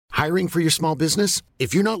Hiring for your small business?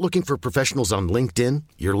 If you're not looking for professionals on LinkedIn,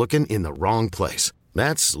 you're looking in the wrong place.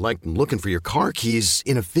 That's like looking for your car keys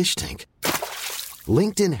in a fish tank.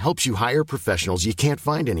 LinkedIn helps you hire professionals you can't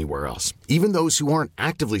find anywhere else, even those who aren't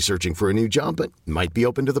actively searching for a new job but might be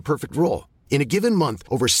open to the perfect role. In a given month,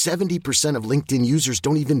 over 70% of LinkedIn users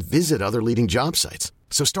don't even visit other leading job sites.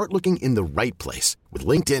 So start looking in the right place. With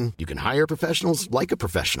LinkedIn, you can hire professionals like a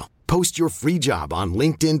professional. Post your free job on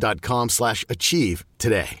linkedin.com/achieve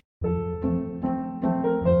today.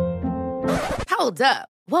 Hold up.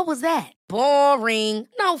 What was that? Boring.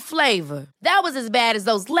 No flavor. That was as bad as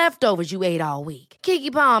those leftovers you ate all week.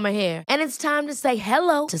 Keke Palmer here. And it's time to say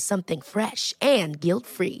hello to something fresh and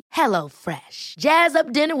guilt-free. Hello Fresh. Jazz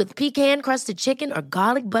up dinner with pecan-crusted chicken or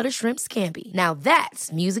garlic butter shrimp scampi. Now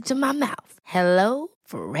that's music to my mouth. Hello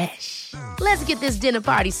Fresh. Let's get this dinner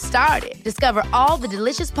party started. Discover all the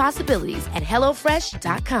delicious possibilities at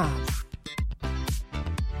hellofresh.com.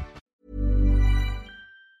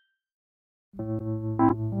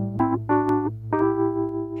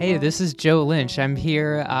 Hey, this is Joe Lynch. I'm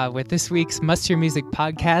here with this week's Must Hear Music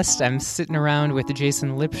podcast. I'm sitting around with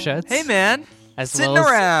Jason Lipschutz. Hey, man. Just sitting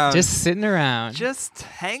around. Just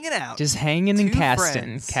hanging out. Just hanging and casting.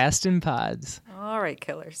 Friends. Casting pods. All right,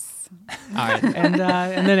 killers. All right. And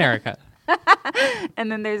then Erica.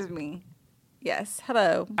 And then there's me. Yes.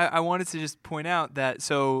 Hello. I wanted to just point out that,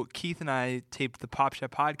 so Keith and I taped the Pop Shop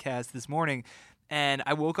podcast this morning, and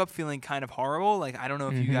I woke up feeling kind of horrible. Like, I don't know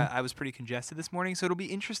if you got, I was pretty congested this morning. So it'll be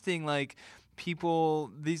interesting, like,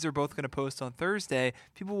 people, these are both going to post on Thursday.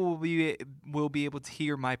 People will be able to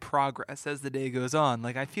hear my progress as the day goes on.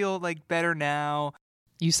 Like, I feel like better now.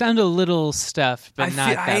 You sound a little stuffed, but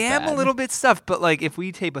not that I am bad. a little bit stuffed, but like if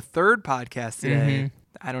we tape a third podcast today,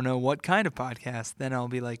 I don't know what kind of podcast, then I'll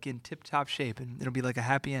be like in tip-top shape and it'll be like a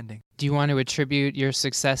happy ending. Do you want to attribute your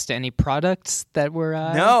success to any products that were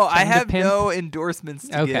No, I have pimp? no endorsements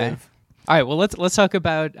to give. All right, well, let's talk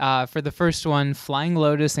about, for the first one, Flying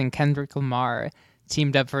Lotus and Kendrick Lamar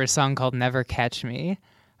teamed up for a song called Never Catch Me,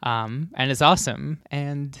 and it's awesome.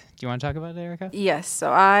 And do you want to talk about it, Erica? Yes.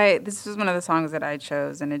 So this was one of the songs that I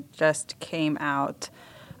chose, and it just came out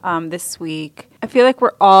this week. I feel like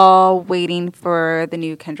we're all waiting for the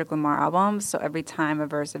new Kendrick Lamar album. So every time a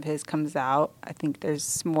verse of his comes out, I think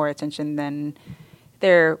there's more attention than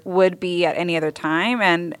there would be at any other time.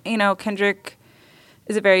 And, you know, Kendrick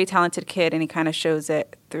is a very talented kid, and he kind of shows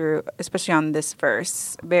it through, especially on this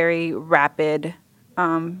verse, very rapid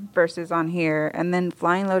verses on here. And then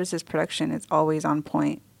Flying Lotus's production is always on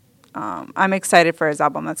point. I'm excited for his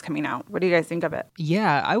album that's coming out. What do you guys think of it?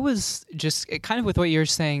 Yeah, I was just kind of with what you're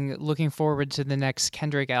saying, looking forward to the next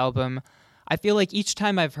Kendrick album. I feel like each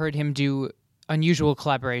time I've heard him do unusual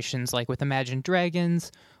collaborations, like with Imagine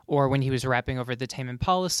Dragons, or when he was rapping over the Tame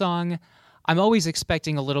Impala song, I'm always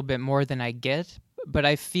expecting a little bit more than I get. But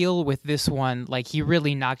I feel with this one, like he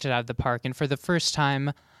really knocked it out of the park. And for the first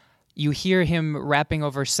time, you hear him rapping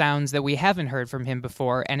over sounds that we haven't heard from him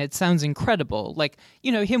before, and it sounds incredible. Like,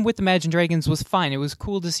 you know, him with Imagine Dragons was fine. It was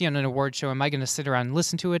cool to see on an award show. Am I going to sit around and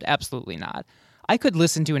listen to it? Absolutely not. I could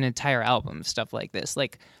listen to an entire album of stuff like this,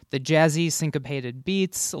 like the jazzy, syncopated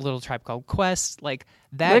beats, a little Tribe Called Quest, like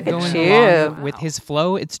that going along with his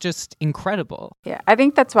flow. It's just incredible. Yeah, I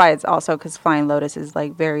think that's why it's also because Flying Lotus is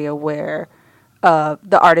like very aware of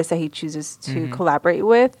the artists that he chooses to collaborate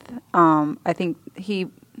with.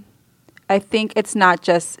 I think it's not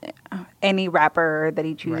just any rapper that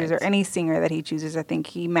he chooses or any singer that he chooses. I think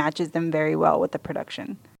he matches them very well with the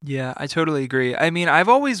production. Yeah, I totally agree. I mean, I've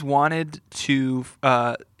always wanted to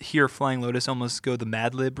hear Flying Lotus almost go the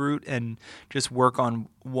Mad Lib route and just work on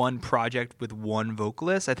one project with one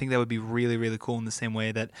vocalist. I think that would be really, really cool in the same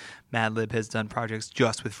way that Mad Lib has done projects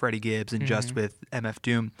just with Freddie Gibbs and just with MF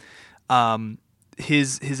Doom.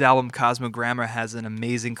 His album Cosmogramma has an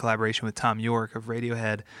amazing collaboration with Tom York of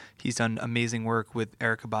Radiohead. He's done amazing work with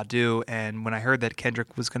Erykah Badu, and when I heard that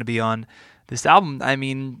Kendrick was going to be on this album, I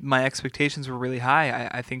mean, my expectations were really high.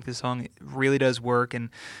 I think this song really does work, and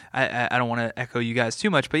I don't want to echo you guys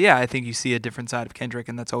too much, but yeah, I think you see a different side of Kendrick,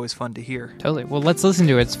 and that's always fun to hear. Totally. Well, let's listen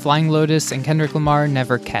to it. It's Flying Lotus and Kendrick Lamar,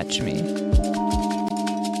 Never Catch Me. I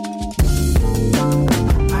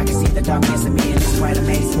can see the darkness in me, and it's quite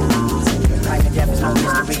amazing. Like the devil's no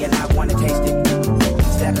mystery, and I want to taste it.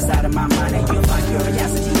 Step aside of my mind, and you'll find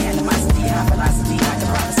curiosity, animosity, high velocity, like the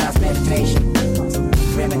prophesized meditation.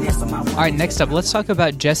 All right, next up, let's talk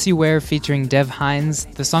about Jessie Ware featuring Dev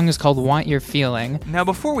Hynes. The song is called Want Your Feeling. Now,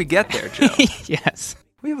 before we get there, Joe, yes,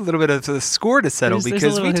 we have a little bit of a score to settle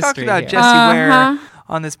there's we talked about here. Jessie Ware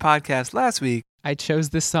on this podcast last week. I chose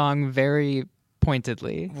this song very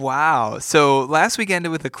pointedly. Wow. So last week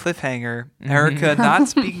ended with a cliffhanger. Erica not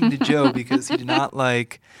speaking to Joe because he did not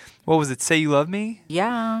like, what was it, Say You Love Me?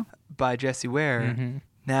 Yeah. By Jessie Ware.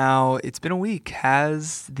 Now, it's been a week.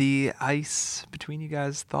 Has the ice between you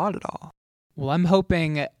guys thawed at all? Well, I'm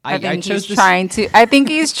hoping I think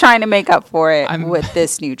he's trying to make up for it with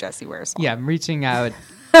this new Jessie Ware song. Yeah, I'm reaching out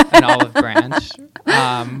an olive branch,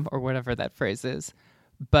 or whatever that phrase is.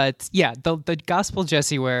 But yeah, the gospel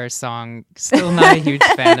Jessie Ware song, still not a huge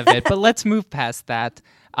fan of it. But let's move past that.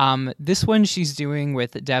 This one she's doing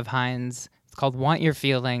with Dev Hynes. It's called Want Your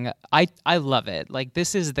Feeling. I love it. Like,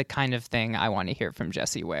 this is the kind of thing I want to hear from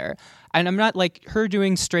Jessie Ware. And I'm not like, her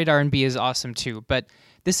doing straight R&B is awesome too, but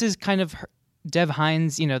this is kind of Dev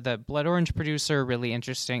Hynes, the Blood Orange producer, really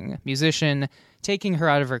interesting musician, taking her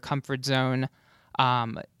out of her comfort zone.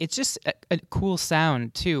 It's just a cool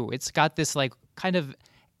sound too. It's got this like kind of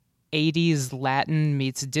 80s Latin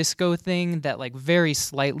meets disco thing that like very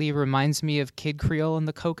slightly reminds me of Kid Creole and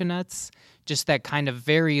the Coconuts. Just that kind of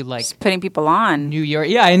very like just putting people on New York.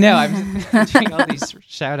 Yeah, I know. I'm doing all these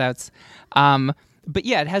shout outs. But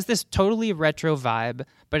yeah, it has this totally retro vibe,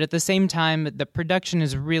 but at the same time, the production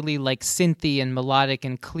is really like synthy and melodic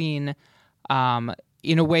and clean,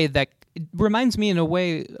 in a way that reminds me in a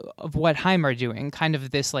way of what Haim are doing, kind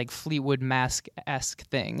of this like Fleetwood Mac-esque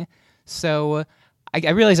thing. So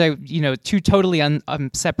I realize two totally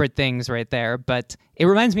separate things right there, but it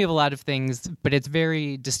reminds me of a lot of things, but it's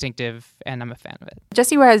very distinctive, and I'm a fan of it.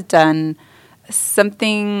 Jessie Ware has done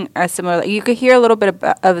something similar. You could hear a little bit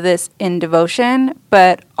of this in Devotion,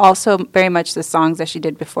 but also very much the songs that she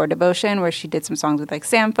did before Devotion, where she did some songs with like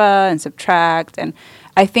Sampha and Subtract, and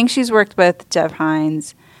I think she's worked with Dev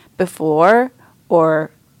Hynes before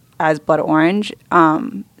or as Blood Orange.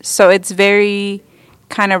 So it's very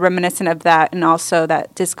kind of reminiscent of that, and also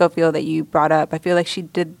that disco feel that you brought up. I feel like she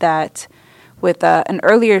did that with an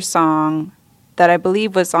earlier song that I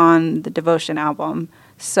believe was on the Devotion album.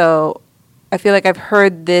 So I feel like I've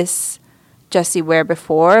heard this Jessie Ware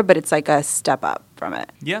before, but it's like a step up from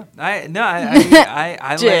it. Yeah, I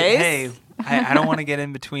don't want to get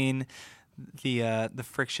in between the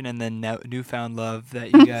friction and the newfound love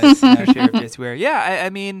that you guys now share with Jessie Ware. Yeah,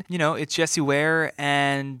 I mean, it's Jessie Ware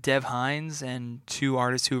and Dev Hynes, and two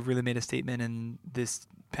artists who have really made a statement in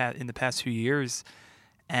the past few years.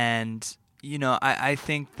 And I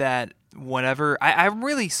think that I'm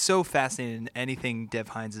really so fascinated in anything Dev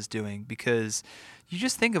Hynes is doing, because you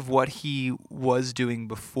just think of what he was doing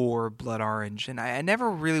before Blood Orange, and I never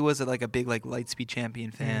really was a big Lightspeed Champion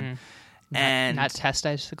fan. Mm-hmm. And not Test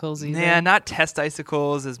Icicles either. Yeah, not Test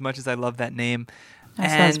Icicles, as much as I love that name. That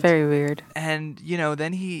sounds very weird. And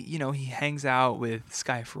then he hangs out with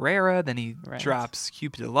Sky Ferreira. Then he drops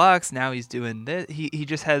Cupid Deluxe. Now he's doing this. He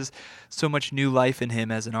just has so much new life in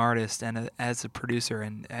him as an artist and as a producer.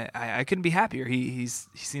 And I couldn't be happier. He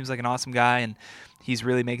seems like an awesome guy, and he's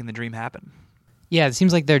really making the dream happen. Yeah, it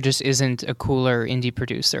seems like there just isn't a cooler indie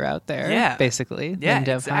producer out there. Yeah, basically. Than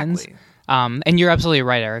Dev Hynes. And you're absolutely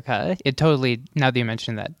right, Erica. It totally, now that you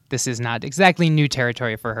mentioned that, this is not exactly new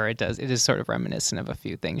territory for her. It is sort of reminiscent of a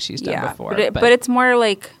few things she's done before. But it's more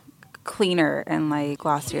like cleaner and like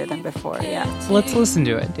glossier than before, yeah. So let's listen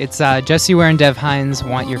to it. It's Jessie Ware and Dev Hynes,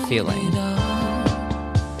 Want Your Feeling.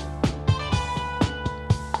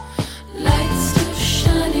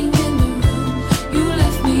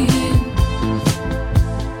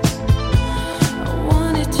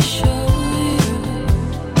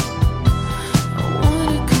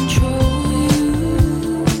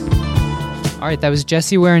 All right, that was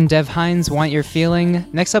Jessie Ware and Dev Hynes, Want Your Feeling.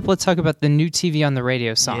 Next up, let's talk about the new TV on the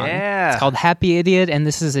Radio song. Yeah. It's called Happy Idiot, and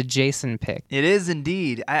this is a Jason pick. It is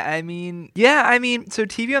indeed. So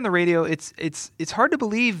TV on the Radio, it's hard to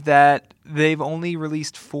believe that they've only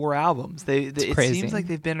released 4 albums. It seems like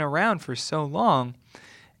they've been around for so long.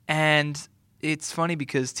 And it's funny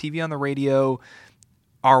because TV on the Radio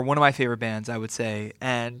are one of my favorite bands, I would say,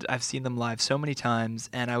 and I've seen them live so many times,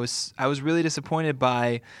 and I was really disappointed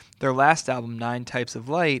by their last album, 9 Types of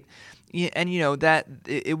Light, and that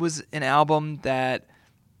it was an album that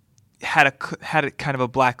had a kind of a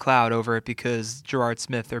black cloud over it because Gerard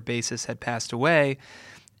Smith, their bassist, had passed away,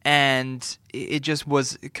 and it just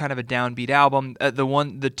was kind of a downbeat album.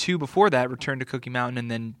 The 2 before that, Return to Cookie Mountain,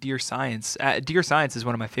 and then Dear Science. Dear Science is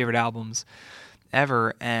one of my favorite albums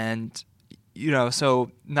ever, and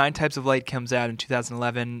so 9 Types of Light comes out in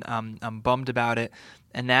 2011. I'm bummed about it.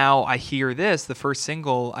 And now I hear this, the first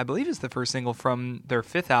single, I believe is the first single from their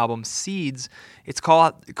 5th album, Seeds. It's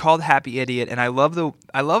called Happy Idiot. And I love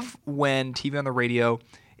when TV on the Radio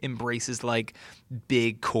embraces like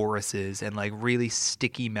big choruses and like really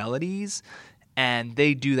sticky melodies. And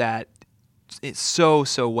they do that it's so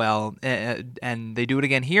well, and they do it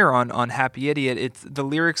again here on Happy Idiot. The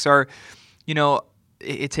lyrics are,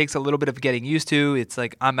 it takes a little bit of getting used to. It's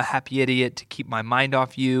like, I'm a happy idiot to keep my mind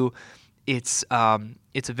off you. It's a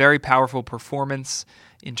very powerful performance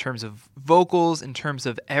in terms of vocals, in terms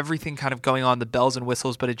of everything kind of going on, the bells and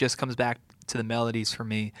whistles, but it just comes back to the melodies for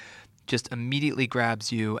me. Just immediately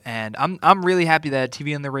grabs you, and I'm really happy that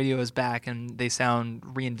TV on the Radio is back and they sound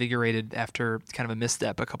reinvigorated after kind of a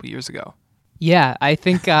misstep a couple years ago. Yeah, I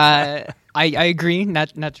think I agree.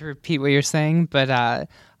 Not to repeat what you're saying, but I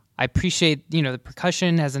appreciate the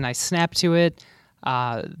percussion has a nice snap to it.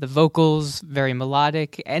 The vocals very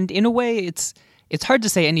melodic, and in a way, it's hard to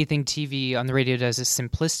say anything TV on the Radio does is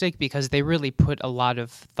simplistic because they really put a lot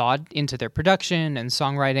of thought into their production and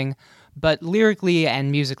songwriting. But lyrically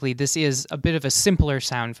and musically, this is a bit of a simpler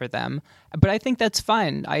sound for them. But I think that's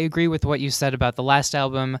fine. I agree with what you said about the last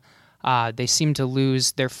album. They seem to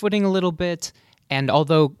lose their footing a little bit. And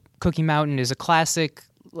although Cookie Mountain is a classic,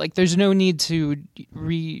 like there's no need to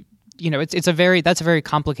that's a very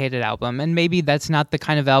complicated album. And maybe that's not the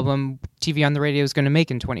kind of album TV on the Radio is going to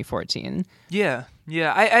make in 2014. Yeah.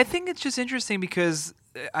 I think it's just interesting because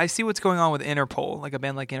I see what's going on with Interpol, like a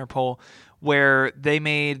band like Interpol, where they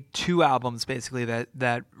made 2 albums basically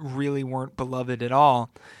that really weren't beloved at all.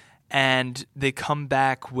 And they come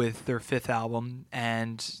back with their 5th album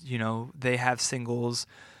and, they have singles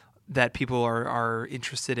that people are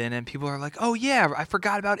interested in, and people are like, oh yeah, I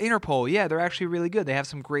forgot about Interpol. Yeah, they're actually really good. They have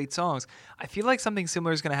some great songs. I feel like something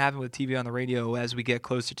similar is going to happen with TV on the Radio as we get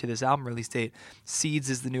closer to this album release date. Seeds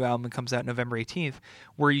is the new album that comes out November 18th,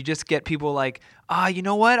 where you just get people like, you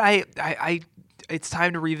know what? It's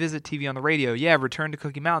time to revisit TV on the Radio. Yeah, Return to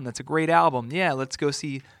Cookie Mountain. That's a great album. Yeah, let's go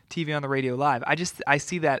see TV on the Radio live. I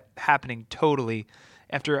see that happening totally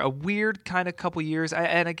after a weird kind of couple years.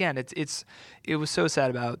 And again, it was so sad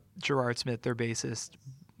about Gerard Smith, their bassist,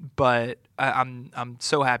 but I'm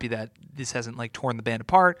so happy that this hasn't like torn the band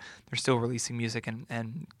apart. They're still releasing music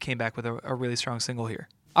and came back with a really strong single here.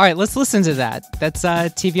 All right, let's listen to that. That's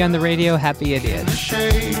TV on the Radio, Happy Idiot.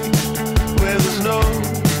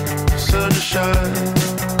 Sunshine,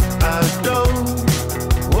 I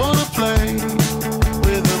don't wanna play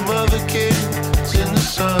with them other kids in the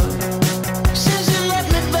sun. Since you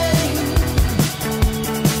left me, babe,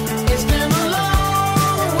 it's been a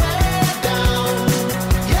long way down.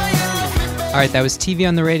 Yeah, you left me, babe. All right, that was TV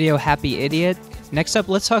on the Radio, Happy Idiot. Next up,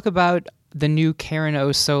 let's talk about the new Karen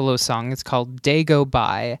O solo song. It's called Day Go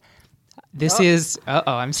By. This is...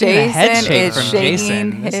 I'm seeing a head shake from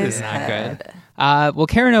Jason. This is not good. Well,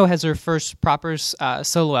 Karen O has her first proper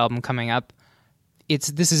solo album coming up.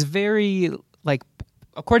 This is very, like,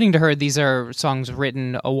 according to her, these are songs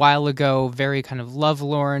written a while ago, very kind of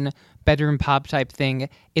lovelorn, bedroom pop type thing.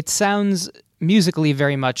 It sounds musically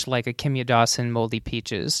very much like a Kimya Dawson, Moldy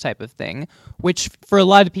Peaches type of thing, which for a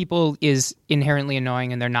lot of people is inherently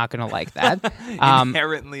annoying and they're not going to like that.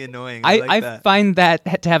 Inherently annoying. I find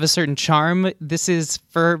that to have a certain charm. This is,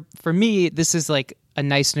 for me, this is like a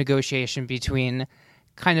nice negotiation between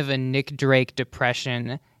kind of a Nick Drake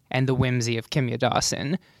depression and the whimsy of Kimya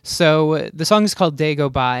Dawson. So the song is called Day Go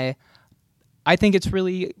By. I think it's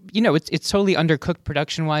really, it's totally undercooked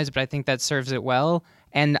production-wise, but I think that serves it well.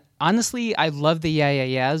 And honestly, I love the Yeah Yeah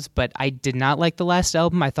Yeahs, but I did not like the last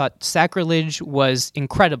album. I thought Sacrilege was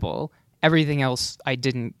incredible. Everything else I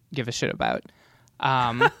didn't give a shit about.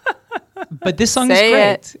 But this song is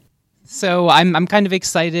great. So I'm kind of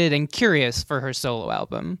excited and curious for her solo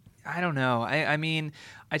album. I don't know. I mean,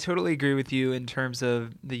 I totally agree with you in terms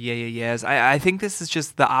of the Yeah Yeah Yeahs. I think this is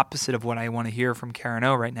just the opposite of what I want to hear from Karen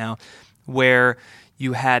O right now, where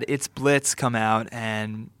you had It's Blitz come out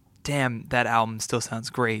and damn, that album still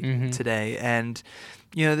sounds great today. And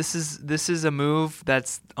this is a move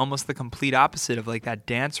that's almost the complete opposite of like that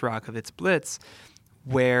dance rock of It's Blitz,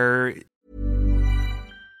 where...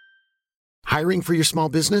 Hiring for your small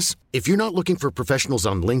business? If you're not looking for professionals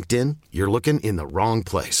on LinkedIn, you're looking in the wrong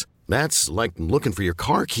place. That's like looking for your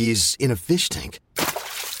car keys in a fish tank.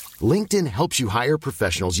 LinkedIn helps you hire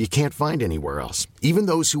professionals you can't find anywhere else, even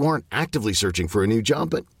those who aren't actively searching for a new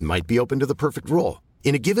job but might be open to the perfect role.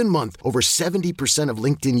 In a given month, over 70% of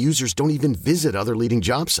LinkedIn users don't even visit other leading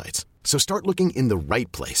job sites. So start looking in the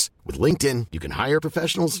right place. With LinkedIn, you can hire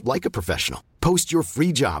professionals like a professional. Post your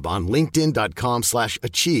free job on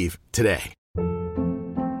linkedin.com/achieve today.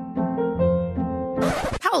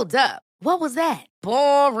 Hold up. What was that?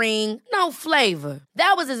 Boring. No flavor.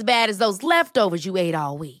 That was as bad as those leftovers you ate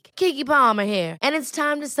all week. Keke Palmer here, and it's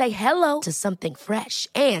time to say hello to something fresh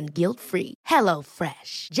and guilt-free. Hello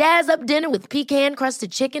Fresh. Jazz up dinner with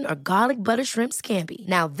pecan-crusted chicken or garlic butter shrimp scampi.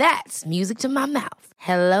 Now that's music to my mouth.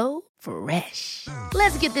 Hello Fresh.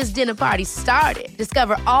 Let's get this dinner party started.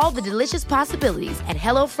 Discover all the delicious possibilities at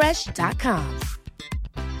HelloFresh.com.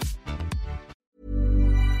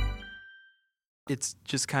 It's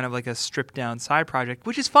just kind of like a stripped down side project,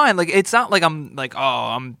 which is fine. Like, it's not like I'm like, oh,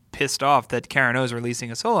 I'm pissed off that Karen O is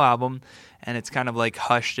releasing a solo album, and it's kind of like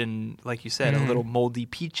hushed and, like you said, a little moldy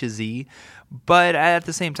peachesy. But at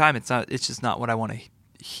the same time, it's just not what I want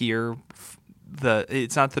to hear.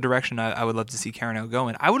 It's not the direction I would love to see Karen O go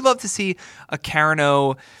in. I would love to see a Karen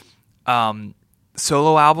O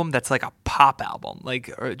solo album that's like a pop album,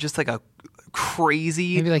 like, or just like a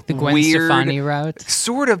crazy, maybe like the Gwen weird, Stefani route,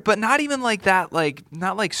 sort of, but not even like that. Like,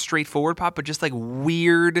 not like straightforward pop, but just like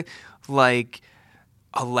weird, like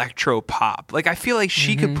electro pop. Like, I feel like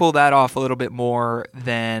she could pull that off a little bit more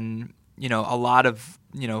than, you know, a lot of,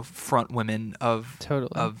 you know, front women of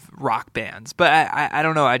rock bands. But I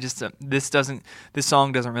don't know. I just this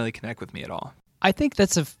song doesn't really connect with me at all. I think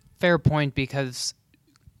that's a fair point, because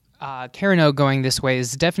Karen O going this way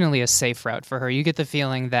is definitely a safe route for her. You get the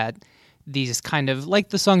feeling that these kind of, like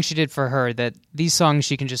the song she did for her, that these songs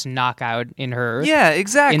she can just knock out in her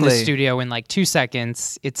in the studio in like 2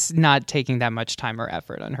 seconds. It's not taking that much time or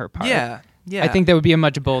effort on her part. Yeah. I think that would be a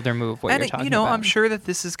much bolder move, what you're talking about. I'm sure that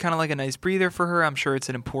this is kind of like a nice breather for her. I'm sure it's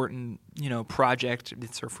an important, you know, project.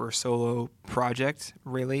 It's her first solo project,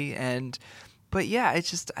 really. But yeah,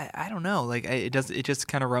 it's just, I don't know. Like, it just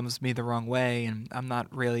kind of rubs me the wrong way, and I'm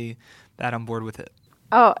not really that on board with it.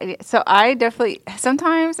 Oh, so I definitely,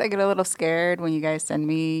 sometimes I get a little scared when you guys send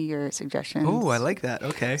me your suggestions. Oh, I like that.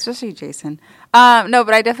 Okay. Especially Jason. No,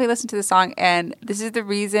 but I definitely listen to the song, and this is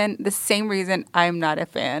the same reason I'm not a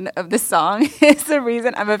fan of this song. It's the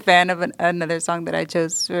reason I'm a fan of another song that I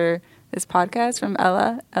chose for this podcast from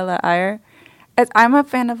Ella Eyre. As I'm a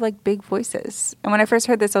fan of like big voices. And when I first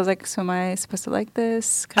heard this, I was like, so am I supposed to like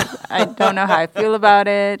this? 'Cause I don't know how I feel about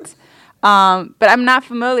it. But I'm not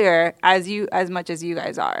familiar as much as you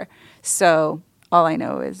guys are. So all I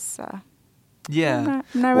know is I'm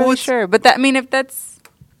not really sure. But that, I mean, if that's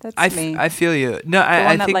me. I feel you. No,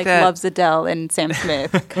 I think like that loves Adele and Sam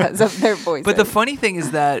Smith because of their voices. But the funny thing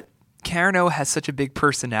is that Karen O has such a big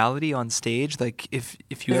personality on stage. Like, if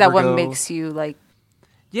you is ever that what go, makes you like?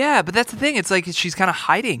 Yeah, but that's the thing. It's like she's kind of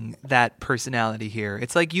hiding that personality here.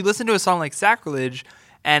 It's like you listen to a song like Sacrilege,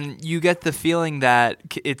 and you get the feeling that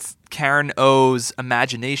it's Karen O's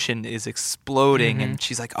imagination is exploding, and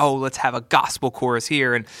she's like, oh, let's have a gospel chorus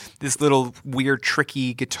here, and this little weird,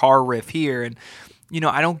 tricky guitar riff here. And, you know,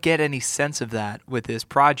 I don't get any sense of that with this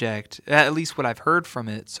project, at least what I've heard from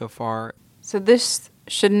it so far. So this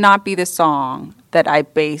should not be the song that I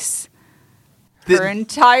base her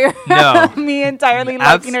entire me entirely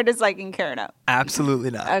liking or disliking Karen O. Absolutely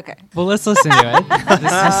not. Okay. Well, let's listen to it.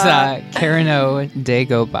 This is Karen O, Day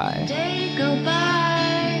Go By. Day go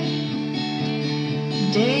by,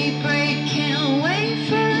 daybreak, can't wait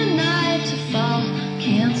for the night to fall.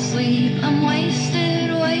 Can't sleep, I'm wasted,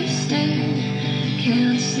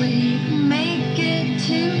 can't sleep, make it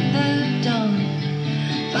to the dawn.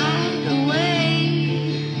 By the way,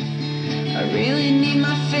 I really need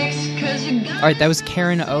my fix. All right, that was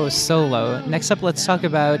Karen O solo. Next up, let's talk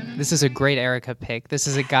about, this is a great Erica pick. This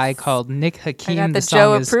is a guy called Nick Hakim. I got the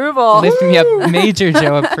Joe approval. Lift Me Up, major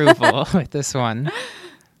Joe approval with this one.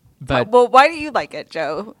 But well, why do you like it,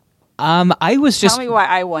 Joe? I was just tell me why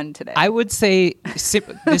I won today. I would say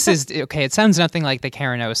this is okay. It sounds nothing like the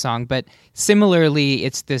Karen O song, but similarly,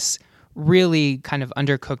 it's this really kind of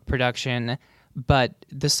undercooked production. But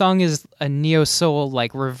the song is a neo soul,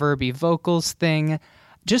 like reverby vocals thing.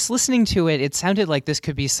 Just listening to it, it sounded like this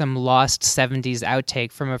could be some lost 70s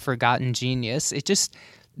outtake from a forgotten genius.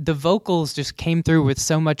 The vocals just came through with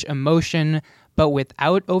so much emotion, but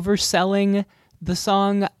without overselling the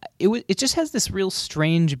song. It just has this real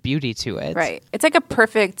strange beauty to it. Right. It's like a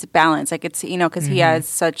perfect balance. Like it's, you know, because he has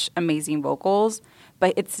such amazing vocals,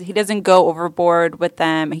 but he doesn't go overboard with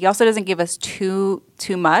them. He also doesn't give us too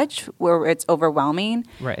much where it's overwhelming.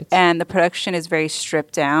 Right. And the production is very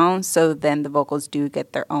stripped down, so then the vocals do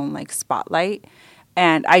get their own like spotlight.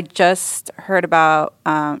 And I just heard about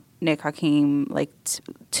Nick Hakim like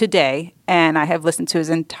today, and I have listened to his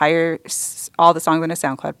all the songs on his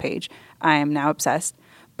SoundCloud page. I am now obsessed.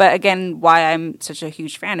 But again, why I'm such a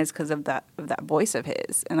huge fan is because of that voice of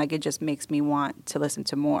his, and like it just makes me want to listen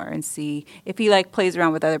to more and see if he like plays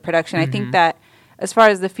around with other production. I think that as far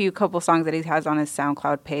as the couple songs that he has on his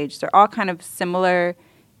SoundCloud page, they're all kind of similar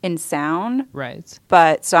in sound. Right.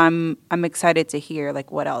 But so I'm excited to hear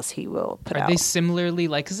like what else he will put out. Are they similarly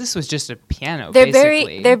like, because this was just a piano, they're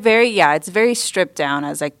basically. It's very stripped down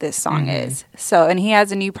as like this song is. So, and he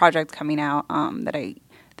has a new project coming out that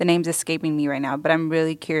the name's escaping me right now, but I'm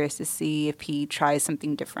really curious to see if he tries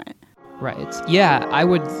something different. Right. Yeah, I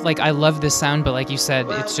love this sound, but like you said,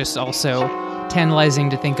 it's just also tantalizing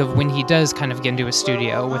to think of when he does kind of get into a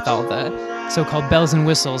studio with all the so-called bells and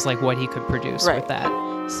whistles, like what he could produce with that.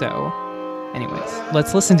 So, anyways,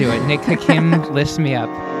 let's listen to it. Nick Hakim, Lift Me Up.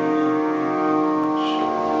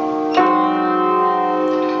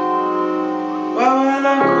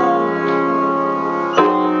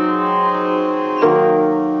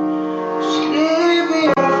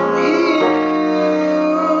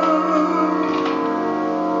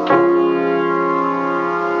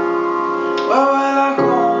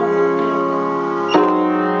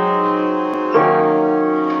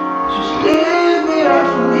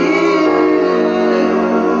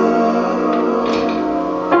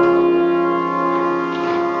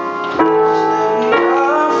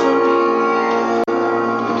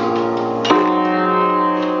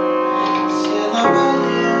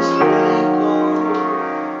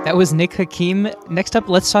 That was Nick Hakim. Next up,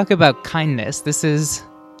 let's talk about Kindness. This is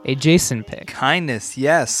a Jason pick. Kindness,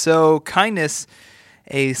 yes. So Kindness,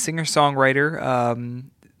 a singer-songwriter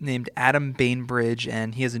named Adam Bainbridge,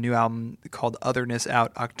 and he has a new album called Otherness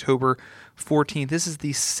out October 14th. This is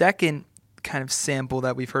the second kind of sample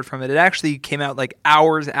that we've heard from it. It actually came out like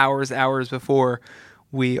hours before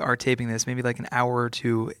we are taping this, maybe like an hour or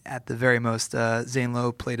two at the very most. Zane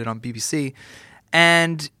Lowe played it on BBC.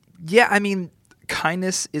 And yeah, I mean,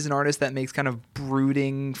 Kindness is an artist that makes kind of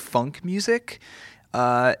brooding funk music.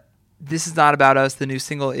 This Is Not About Us, the new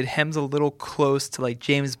single, it hems a little close to like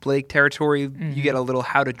James Blake territory. Mm-hmm. You get a little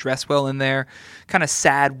How to Dress Well in there, kind of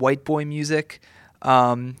sad white boy music.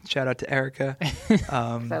 Shout out to Erica.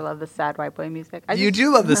 'Cause I love the sad white boy music. You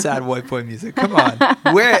do love the sad white boy music. Come on.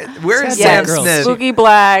 Where is Sam Smith? Spooky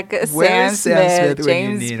Black, Where Sam is Sam Smith, Smith when you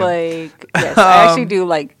James need him? Blake. Yes, I actually do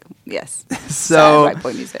like sad white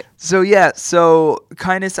boy music. So yeah, so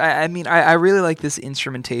Kindness. I mean, I really like this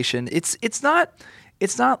instrumentation. It's not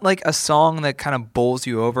like a song that kind of bowls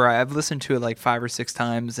you over. I've listened to it like 5 or 6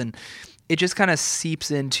 times, and it just kind of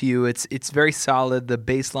seeps into you. It's very solid. The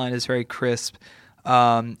bass line is very crisp.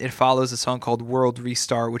 It follows a song called World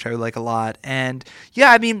Restart, which I like a lot. And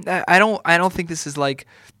yeah, I mean, I don't think this is like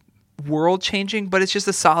world changing, but it's just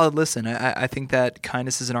a solid listen. I think that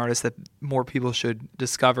Kindness is an artist that more people should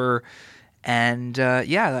discover. And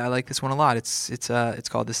yeah, I like this one a lot. It's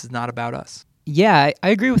called This Is Not About Us. Yeah, I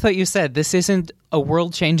agree with what you said. This isn't a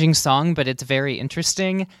world-changing song, but it's very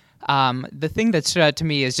interesting. The thing that stood out to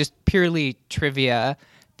me is just purely trivia.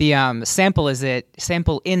 The sample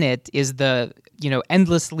in it is the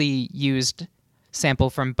endlessly used sample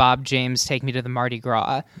from Bob James' "Take Me to the Mardi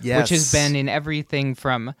Gras," yes, which has been in everything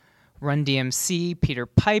from Run DMC, Peter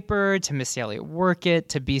Piper, to Missy Elliott "Work It,"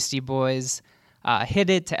 to Beastie Boys' "Hit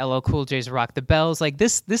It," to LL Cool J's "Rock the Bells." Like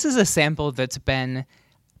this is a sample that's been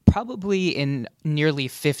probably in nearly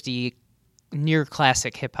 50 near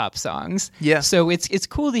classic hip hop songs. Yeah. So it's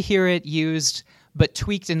cool to hear it used, but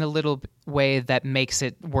tweaked in a little way that makes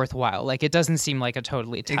it worthwhile. Like it doesn't seem like a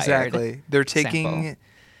totally tired Exactly. They're taking sample.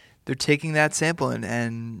 They're taking that sample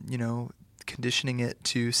and conditioning it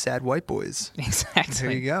to sad white boys. Exactly.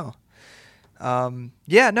 There you go.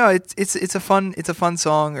 Yeah, no, it's a fun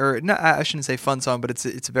song, or no, I shouldn't say fun song, but it's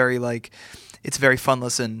a very fun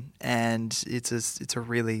listen, and it's a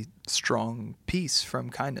really strong piece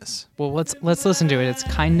from Kindness. Well, let's listen to it. It's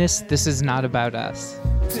Kindness. This Is Not About Us.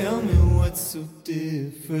 Tell me what's so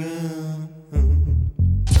different.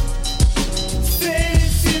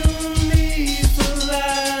 Face you and me for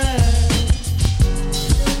life.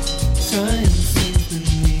 Try and see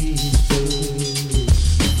beneath us.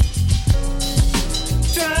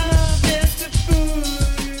 Try my best to fool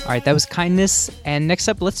you. All right, that was Kindness. And next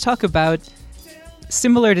up, let's talk about,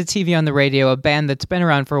 similar to TV on the Radio, a band that's been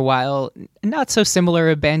around for a while. Not so similar,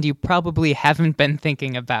 a band you probably haven't been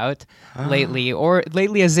thinking about lately, or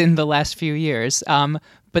lately as in the last few years.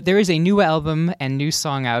 But there is a new album and new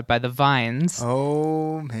song out by The Vines.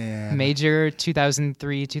 Oh, man. Major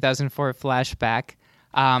 2003-2004 flashback.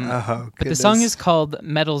 But the goodness. song is called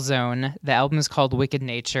Metal Zone. The album is called Wicked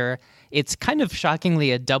Nature. It's kind of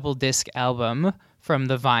shockingly a double disc album from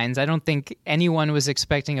the Vines. I don't think anyone was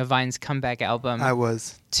expecting a Vines comeback album. I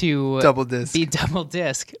was. To double disc. Be double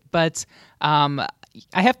disc. But I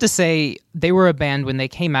have to say, they were a band when they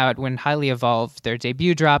came out, when Highly Evolved, their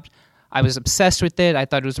debut dropped. I was obsessed with it. I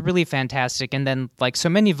thought it was really fantastic. And then, like so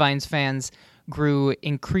many Vines fans, grew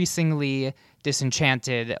increasingly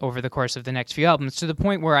disenchanted over the course of the next few albums, to the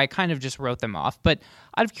point where I kind of just wrote them off. But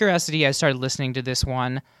out of curiosity, I started listening to this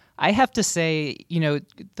one. I have to say,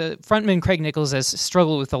 the frontman Craig Nichols has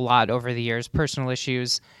struggled with a lot over the years, personal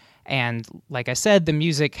issues, And like I said, the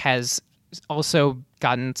music has also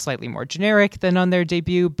gotten slightly more generic than on their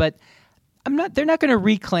debut, but they're not going to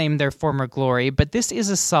reclaim their former glory, but this is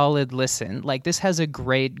a solid listen. Like, this has a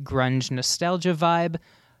great grunge nostalgia vibe,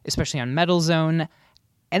 especially on Metal Zone.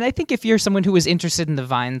 And I think if you're someone who was interested in the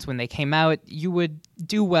Vines when they came out, you would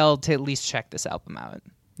do well to at least check this album out.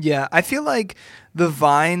 Yeah, I feel like the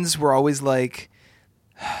Vines were always like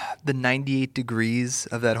the 98 degrees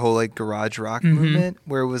of that whole like garage rock movement,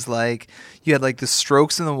 where it was like you had like the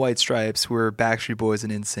Strokes and the White Stripes were Backstreet Boys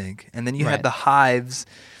and NSYNC, and then you had the Hives,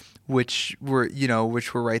 which were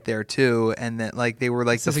right there too, and then like they were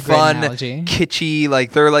like the fun, kitschy,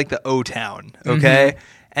 like they're like the O-Town, okay?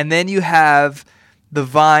 And then you have the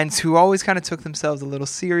Vines, who always kind of took themselves a little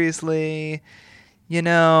seriously,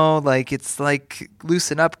 like it's like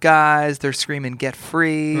loosen up, guys. They're screaming "Get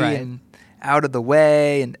free" and out of the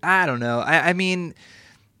way, and I don't know. I mean,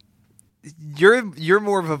 you're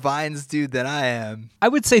more of a Vines dude than I am. I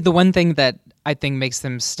would say the one thing that I think makes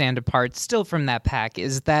them stand apart still from that pack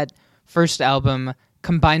is that first album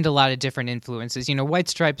combined a lot of different influences. White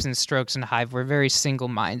Stripes and Strokes and Hive were very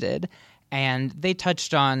single-minded, and they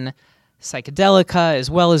touched on psychedelica as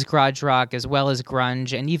well as garage rock as well as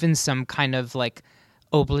grunge and even some kind of like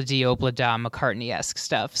Obla-Di Obla-Da McCartney-esque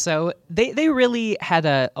stuff. So they really had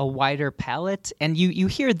a wider palette, and you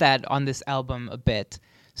hear that on this album a bit.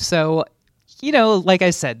 So, like I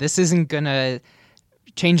said, this isn't gonna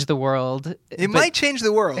change the world. It might change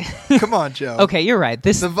the world. Come on, Joe. Okay, you're right.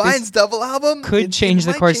 The Vines double album could change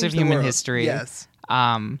the course of human history. Yes.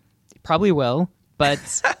 Probably will,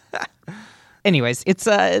 but anyways, it's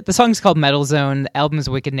the song's called Metal Zone, the album's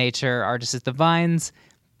Wicked Nature, artist is the Vines.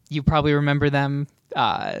 You probably remember them.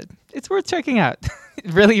 It's worth checking out.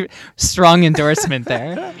 Really strong endorsement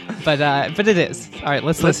there, but it is. All right,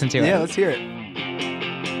 let's listen to it. Yeah, let's hear it.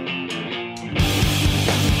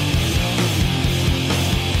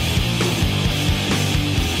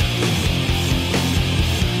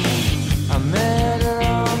 I met her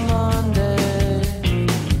on Monday.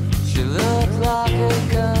 She looked like a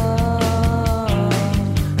gun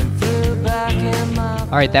and threw back in my.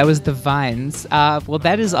 All right, that was the Vines. Well,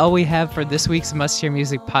 that is all we have for this week's Must Hear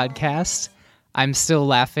Music podcast. I'm still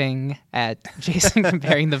laughing at Jason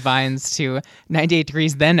comparing the Vines to 98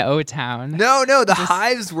 Degrees, then O-Town. No, the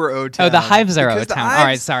Hives were O-Town. Oh, the Hives are O-Town. All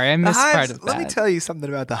right, sorry, I missed part of that. Let me tell you something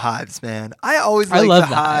about the Hives, man. I always liked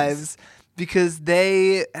the Hives because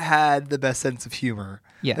they had the best sense of humor.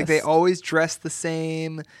 Yes. Like, they always dressed the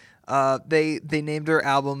same. They named their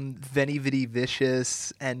album Veni Vidi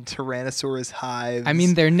Vicious and Tyrannosaurus Hives. I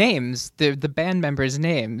mean, their names, the band members'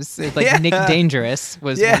 names. Like Nick Dangerous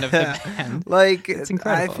was one of the band. Like, it's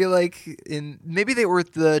incredible. I feel like maybe they were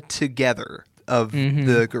the together of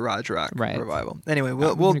the garage rock revival. Anyway,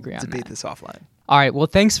 we'll debate this offline. All right. Well,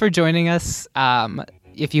 thanks for joining us.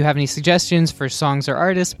 If you have any suggestions for songs or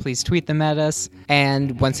artists, please tweet them at us.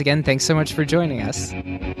 And once again, thanks so much for joining us.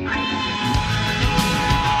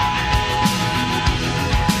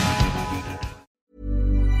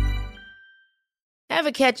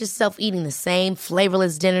 Ever catch yourself eating the same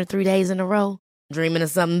flavorless dinner 3 days in a row? Dreaming of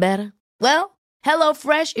something better? Well,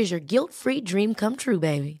 HelloFresh is your guilt-free dream come true,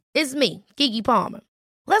 baby. It's me, Keke Palmer.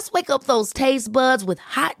 Let's wake up those taste buds with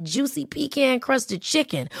hot, juicy pecan-crusted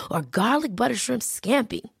chicken or garlic butter shrimp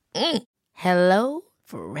scampi. Hello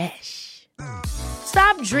Fresh.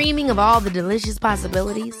 Stop dreaming of all the delicious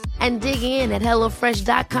possibilities and dig in at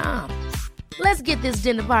HelloFresh.com. Let's get this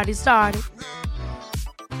dinner party started.